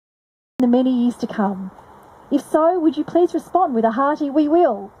in the many years to come? If so, would you please respond with a hearty "we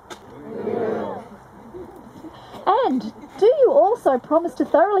will"? We will. And do you also promise to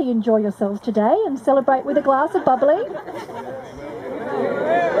thoroughly enjoy yourselves today and celebrate with a glass of bubbly?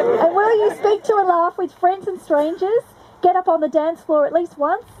 And will you speak to and laugh with friends and strangers, get up on the dance floor at least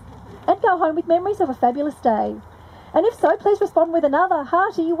once, and go home with memories of a fabulous day? And if so, please respond with another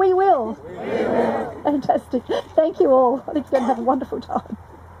hearty "we will". We will. Fantastic. Thank you all. I think you're going to have a wonderful time.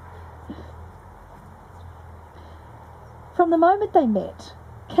 From the moment they met,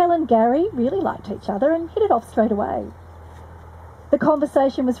 Kel and Gary really liked each other and hit it off straight away. The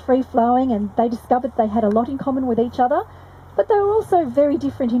conversation was free-flowing and they discovered they had a lot in common with each other, but they were also very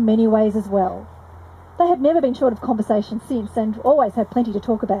different in many ways as well. They have never been short of conversation since and always have plenty to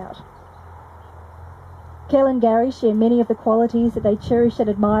talk about. Kel and Gary share many of the qualities that they cherish and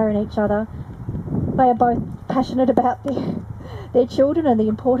admire in each other. They are both passionate about their children and the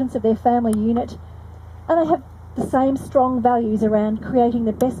importance of their family unit, and they have the same strong values around creating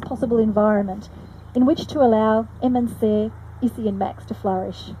the best possible environment in which to allow Em and Sarah, Issy and Max to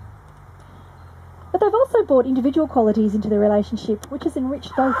flourish. But they've also brought individual qualities into the relationship which has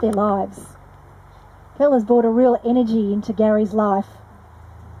enriched both their lives. Kel has brought a real energy into Gary's life.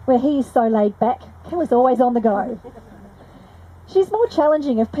 Where he is so laid back, Kel is always on the go. She's more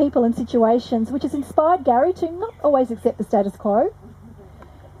challenging of people and situations, which has inspired Gary to not always accept the status quo.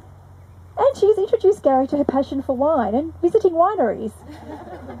 And she's introduced Gary to her passion for wine and visiting wineries,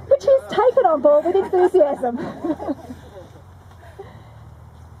 which he's taken on board with enthusiasm.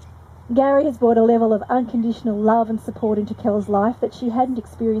 Gary has brought a level of unconditional love and support into Kel's life that she hadn't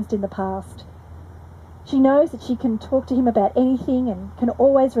experienced in the past. She knows that she can talk to him about anything and can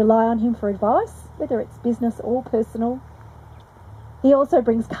always rely on him for advice, whether it's business or personal. He also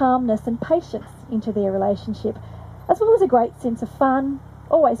brings calmness and patience into their relationship, as well as a great sense of fun,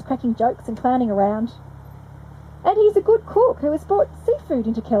 always cracking jokes and clowning around. And he's a good cook who has brought seafood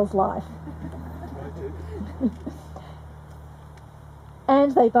into Kel's life.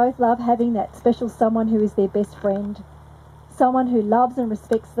 And they both love having that special someone who is their best friend, someone who loves and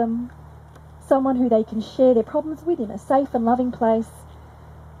respects them, someone who they can share their problems with in a safe and loving place,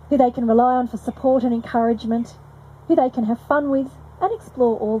 who they can rely on for support and encouragement, who they can have fun with and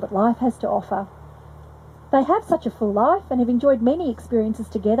explore all that life has to offer. They have such a full life and have enjoyed many experiences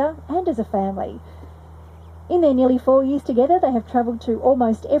together and as a family. In their nearly 4 years together, they have travelled to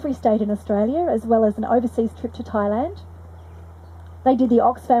almost every state in Australia, as well as an overseas trip to Thailand. They did the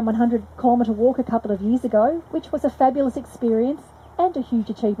Oxfam 100-kilometre walk a couple of years ago, which was a fabulous experience and a huge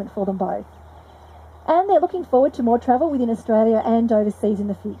achievement for them both. And they're looking forward to more travel within Australia and overseas in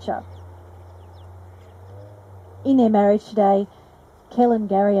the future. In their marriage today, Kel and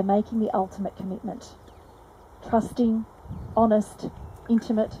Gary are making the ultimate commitment. Trusting, honest,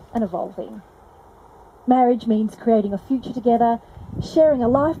 intimate and evolving. Marriage means creating a future together, sharing a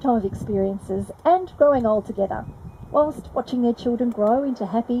lifetime of experiences and growing old together, whilst watching their children grow into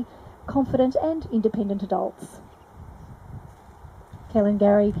happy, confident and independent adults. Kel and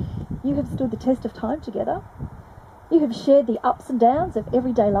Gary, you have stood the test of time together. You have shared the ups and downs of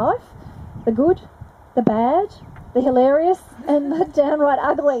everyday life, the good, the bad, the hilarious and the downright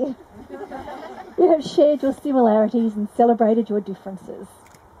ugly. You have shared your similarities and celebrated your differences.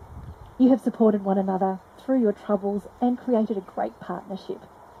 You have supported one another through your troubles and created a great partnership.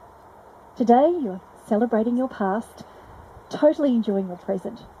 Today you're celebrating your past, totally enjoying your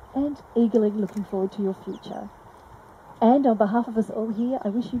present and eagerly looking forward to your future. And on behalf of us all here, I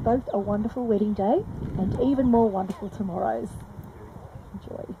wish you both a wonderful wedding day and even more wonderful tomorrows.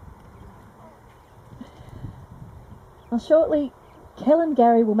 Enjoy. Now shortly, Kel and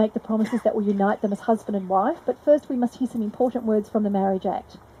Gary will make the promises that will unite them as husband and wife, but first we must hear some important words from the Marriage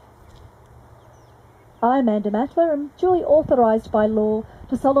Act. I, Amanda Matler, am duly authorised by law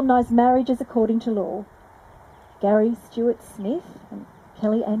to solemnise marriages according to law. Gary Stewart Smith and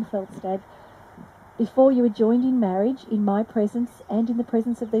Kelly Ann Feldstad, before you are joined in marriage in my presence and in the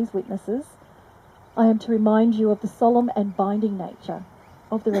presence of these witnesses, I am to remind you of the solemn and binding nature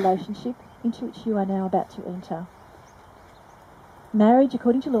of the relationship into which you are now about to enter. Marriage,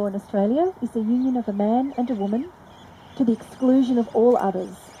 according to law in Australia, is the union of a man and a woman to the exclusion of all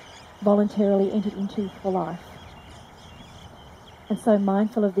others, voluntarily entered into for life. And so,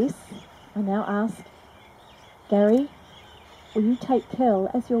 mindful of this, I now ask, Gary, will you take Kel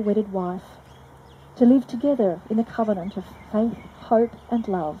as your wedded wife, to live together in a covenant of faith, hope and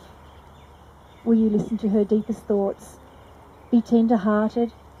love? Will you listen to her deepest thoughts, be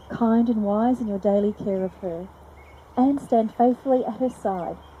tender-hearted, kind and wise in your daily care of her, and stand faithfully at her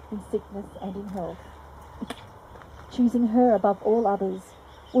side in sickness and in health, choosing her above all others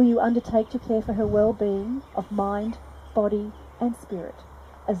will you undertake to care for her well-being of mind, body and spirit,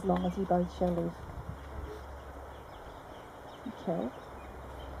 as long as you both shall live? Okay.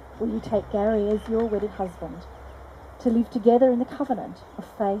 Will you take Gary as your wedded husband, to live together in the covenant of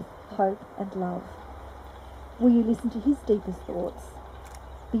faith, hope and love? Will you listen to his deepest thoughts,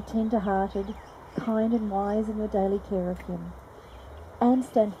 be tender-hearted, kind and wise in your daily care of him, and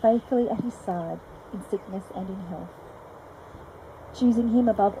stand faithfully at his side in sickness and in health? Choosing him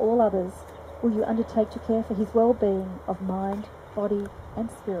above all others, will you undertake to care for his well-being of mind, body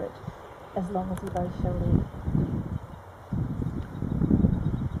and spirit, as long as you both shall live?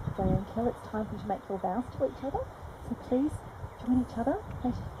 Gary and Kel, it's time for you to make your vows to each other, so please join each other,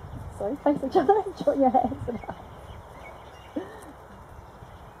 face each other and join your hands and hearts.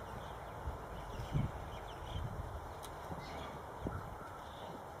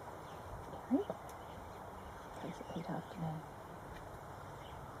 Okay, please repeat after me.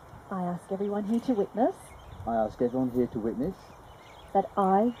 I ask everyone here to witness. I ask everyone here to witness That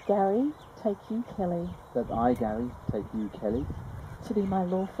I, Gary, take you, Kelly, that I, Gary, take you, Kelly, to be my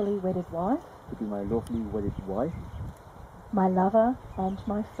lawfully wedded wife, to be my lawfully wedded wife, my lover and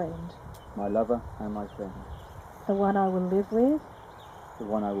my friend, my lover and my friend, the one I will live with, the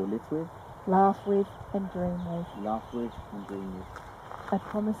one I will live with, laugh with and dream with. laugh with and dream with. I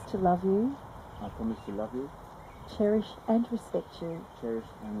promise to love you, I promise to love you, cherish and respect you cherish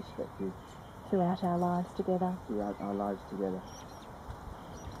and respect you throughout our lives together. throughout our lives together.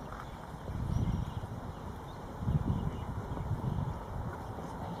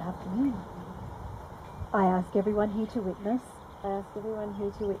 Repeat after me. I ask everyone here to witness. I ask everyone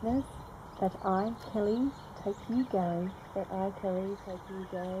here to witness that I, Kelly, take you, Gary, that I, Kelly, take you,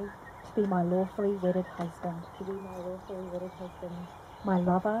 Gary, to be my lawfully wedded husband, to be my lawfully wedded husband, my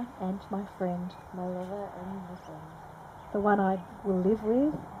lover and my friend, my lover and my friend, the one I will live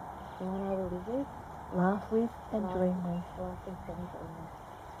with, the one I will live with, laugh with and dream with, laugh and dream with.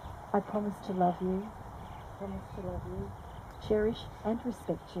 I promise to love you, cherish and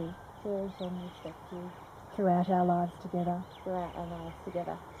respect you, throughout our lives together.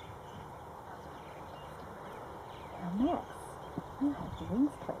 Now, Max, you have the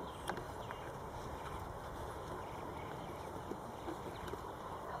rings, please.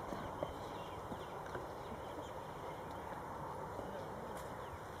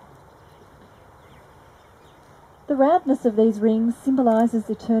 The roundness of these rings symbolises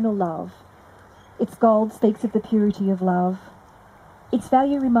eternal love. Its gold speaks of the purity of love. Its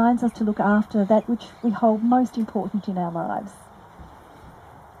value reminds us to look after that which we hold most important in our lives.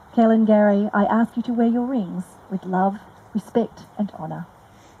 Kel and Gary, I ask you to wear your rings with love, respect and honour.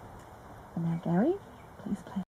 And now, Gary, please play.